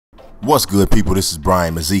What's good, people? This is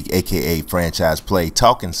Brian Mazik, aka Franchise Play,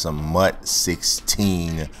 talking some MUT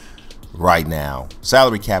 16 right now.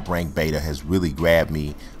 Salary cap rank beta has really grabbed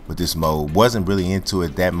me with this mode. Wasn't really into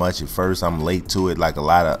it that much at first. I'm late to it, like a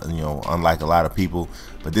lot of, unlike a lot of people.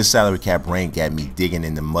 But this salary cap rank got me digging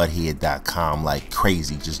into muthead.com like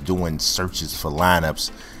crazy, just doing searches for lineups.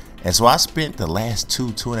 And so I spent the last two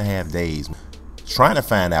and a half days trying to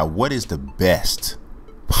find out what is the best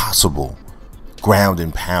possible ground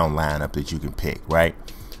and pound lineup that you can pick, right?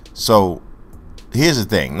 So here's the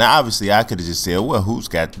thing. Now obviously I could have just said, well, who's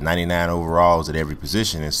got 99 overalls at every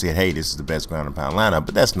position, and said, hey, this is the best ground and pound lineup.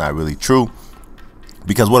 But that's not really true,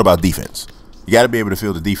 because what about defense? You got to be able to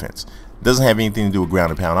field the defense. It doesn't have anything to do with ground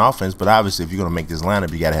and pound offense, but obviously if you're going to make this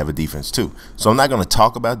lineup, you got to have a defense too. So I'm not going to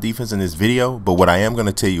talk about defense in this video, but what I am going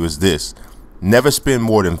to tell you is this: never spend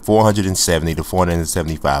more than 470 to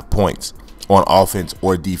 475 points on offense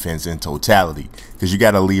or defense in totality, because you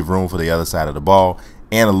got to leave room for the other side of the ball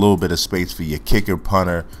and a little bit of space for your kicker,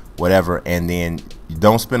 punter, whatever. And then you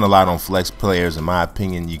don't spend a lot on flex players. In my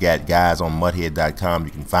opinion, you got guys on muthead.com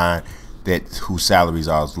you can find that whose salaries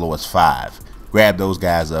are as low as 5. Grab those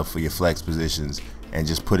guys up for your flex positions and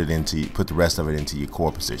just put the rest of it into your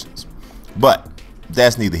core positions. But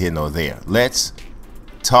that's neither here nor there. Let's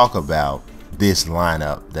talk about this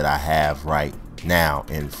lineup that I have right now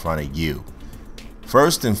in front of you.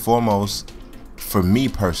 First and foremost, for me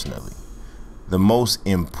personally, the most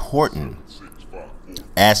important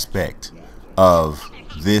aspect of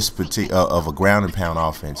this of a ground and pound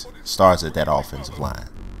offense starts at that offensive line,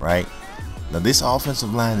 right? Now this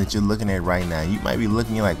offensive line that you're looking at right now, you might be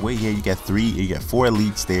looking at like, wait, here you got 4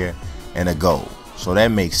 elites there and a goal, so that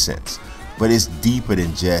makes sense. But it's deeper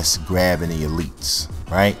than just grabbing the elites,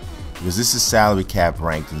 right? Because this is salary cap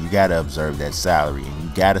ranked, and you got to observe that salary, and you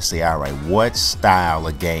got to say, all right, what style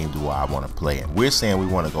of game do I want to play in? We're saying we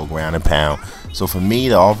want to go ground and pound. So for me,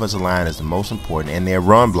 the offensive line is the most important, and their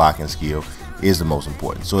run blocking skill is the most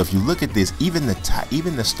important. So if you look at this, even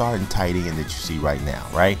the starting tight end that you see right now,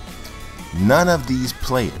 right? None of these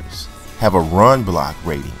players have a run block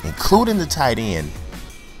rating, including the tight end,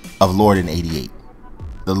 of lower than 88.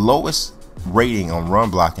 The lowest rating on run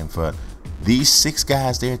blocking for these 6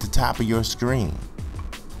 guys there at the top of your screen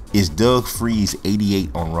is Doug Free's 88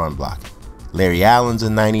 on run blocking. Larry Allen's a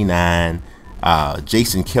 99,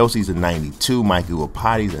 Jason Kelsey's a 92, Michael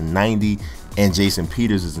Iupati's a 90, and Jason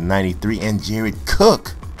Peters is a 93, and Jared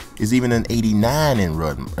Cook is even an 89 in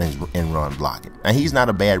run blocking. Now he's not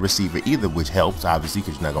a bad receiver either, which helps obviously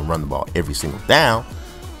because you're not gonna run the ball every single down,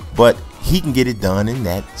 but he can get it done in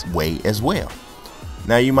that way as well.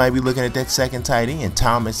 Now you might be looking at that second tight end,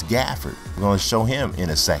 Thomas Gafford. We're going to show him in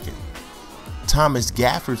a second. Thomas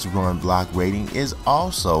Gafford's run block rating is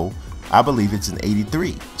also, I believe it's an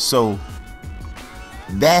 83. So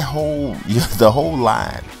that the whole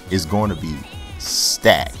line is going to be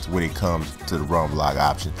stacked when it comes to the run block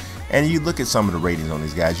option. And you look at some of the ratings on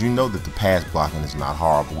these guys, you know that the pass blocking is not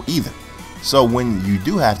horrible either. So when you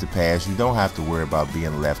do have to pass, you don't have to worry about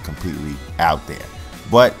being left completely out there.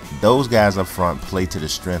 But those guys up front play to the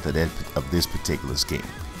strength of this particular scheme.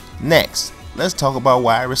 Next, let's talk about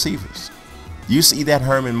wide receivers. You see that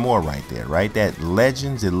Herman Moore right there, right? That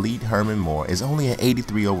Legends Elite Herman Moore is only an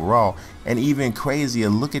 83 overall, and even crazier,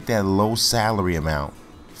 look at that low salary amount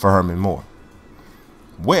for Herman Moore.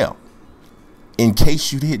 Well, in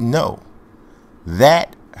case you didn't know,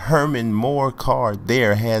 that Herman Moore card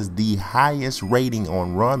there has the highest rating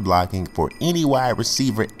on run blocking for any wide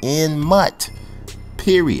receiver in MUT.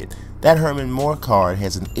 Period. That Herman Moore card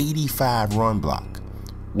has an 85 run block.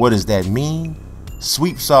 What does that mean?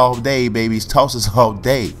 Sweeps all day, babies. Tosses all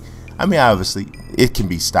day. I mean, obviously, it can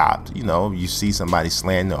be stopped. You know, you see somebody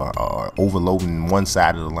slanting or overloading one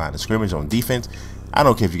side of the line of scrimmage on defense. I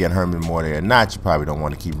don't care if you got Herman Moore there or not. You probably don't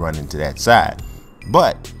want to keep running to that side.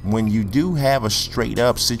 But when you do have a straight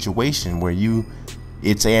up situation where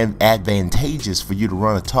it's advantageous for you to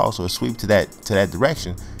run a toss or a sweep to that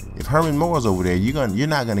direction, if Herman Moore's over there, you're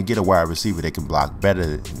not going to get a wide receiver that can block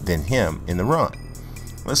better than him in the run.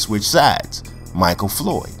 Let's switch sides. Michael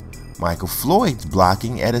Floyd. Michael Floyd's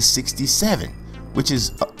blocking at a 67, which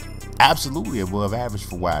is absolutely above average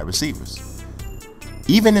for wide receivers.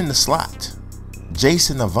 Even in the slot,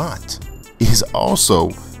 Jason Avant is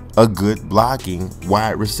also a good blocking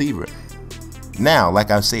wide receiver. Now,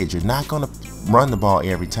 like I said, you're not going to run the ball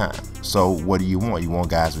every time. So what do you want? You want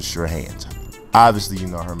guys with sure hands. Obviously, you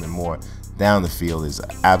know Herman Moore down the field is an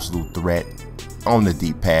absolute threat on the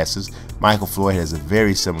deep passes. Michael Floyd has a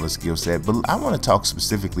very similar skill set, but I want to talk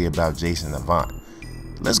specifically about Jason Avant.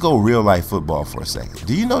 Let's go real life football for a second.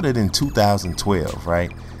 Do you know that in 2012,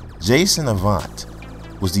 right, Jason Avant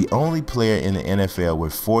was the only player in the NFL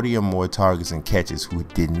with 40 or more targets and catches who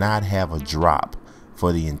did not have a drop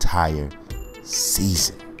for the entire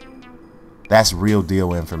season. That's real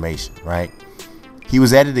deal information, right? He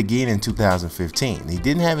was at it again in 2015. He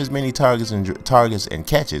didn't have as many targets and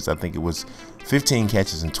catches. I think it was 15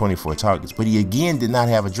 catches and 24 targets, but he again did not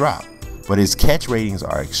have a drop. But his catch ratings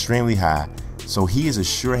are extremely high, so he is a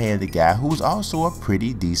sure-handed guy who's also a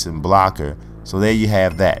pretty decent blocker. So there you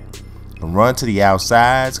have that. Can run to the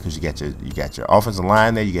outsides because you got your offensive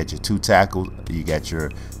line there, you got your 2 tackles, you got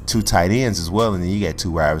your 2 tight ends as well, and then you got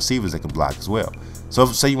 2 wide receivers that can block as well. So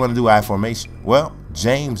say you want to do I formation. Well,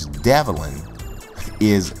 James Devlin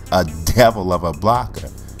is a devil of a blocker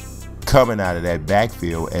coming out of that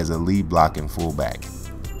backfield as a lead blocking fullback.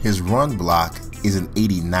 His run block is an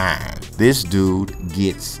 89. This dude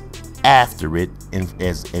gets after it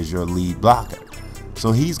as your lead blocker.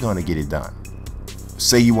 So he's going to get it done.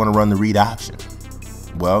 Say you want to run the read option.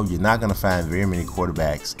 Well, you're not going to find very many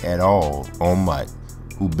quarterbacks at all on MUT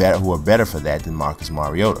who are better for that than Marcus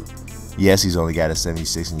Mariota. Yes, he's only got a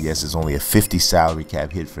 76, and yes, it's only a 50 salary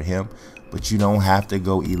cap hit for him, but you don't have to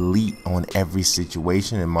go elite on every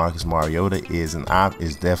situation, and Marcus Mariota is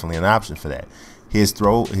definitely an option for that. His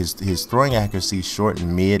throwing accuracy, short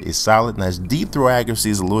and mid, is solid. Now his deep throw accuracy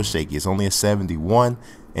is a little shaky. It's only a 71,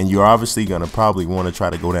 and you're obviously going to probably want to try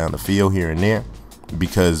to go down the field here and there,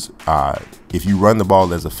 because if you run the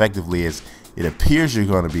ball as effectively as it appears you're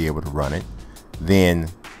going to be able to run it, then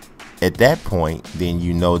at that point, then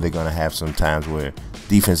you know they're going to have some times where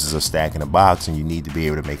defenses are stacking the box and you need to be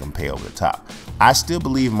able to make them pay over the top. I still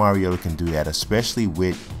believe Mariota can do that, especially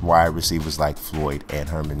with wide receivers like Floyd and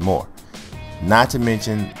Herman Moore. Not to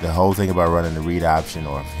mention the whole thing about running the read option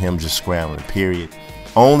or him just scrambling, period,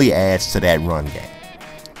 only adds to that run game.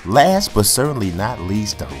 Last but certainly not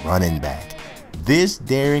least, the running back. This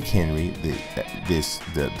Derrick Henry,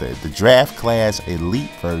 the draft class elite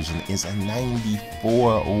version, is a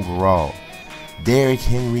 94 overall. Derrick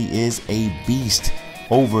Henry is a beast.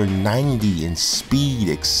 Over 90 in speed,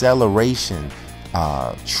 acceleration,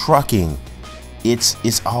 trucking.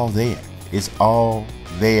 It's all there. It's all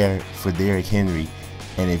there for Derrick Henry.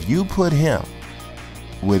 And if you put him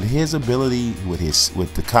with his ability,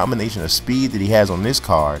 with the combination of speed that he has on this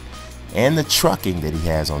card and the trucking that he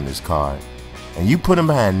has on this card, and you put him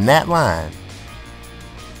behind that line,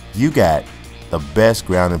 you got the best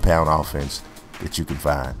ground and pound offense that you can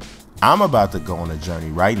find. I'm about to go on a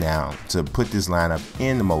journey right now to put this lineup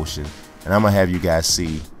into motion, and I'm going to have you guys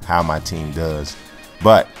see how my team does.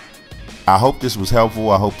 But I hope this was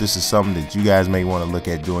helpful. I hope this is something that you guys may want to look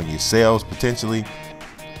at doing yourselves potentially.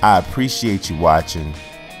 I appreciate you watching.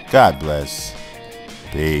 God bless.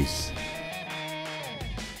 Peace.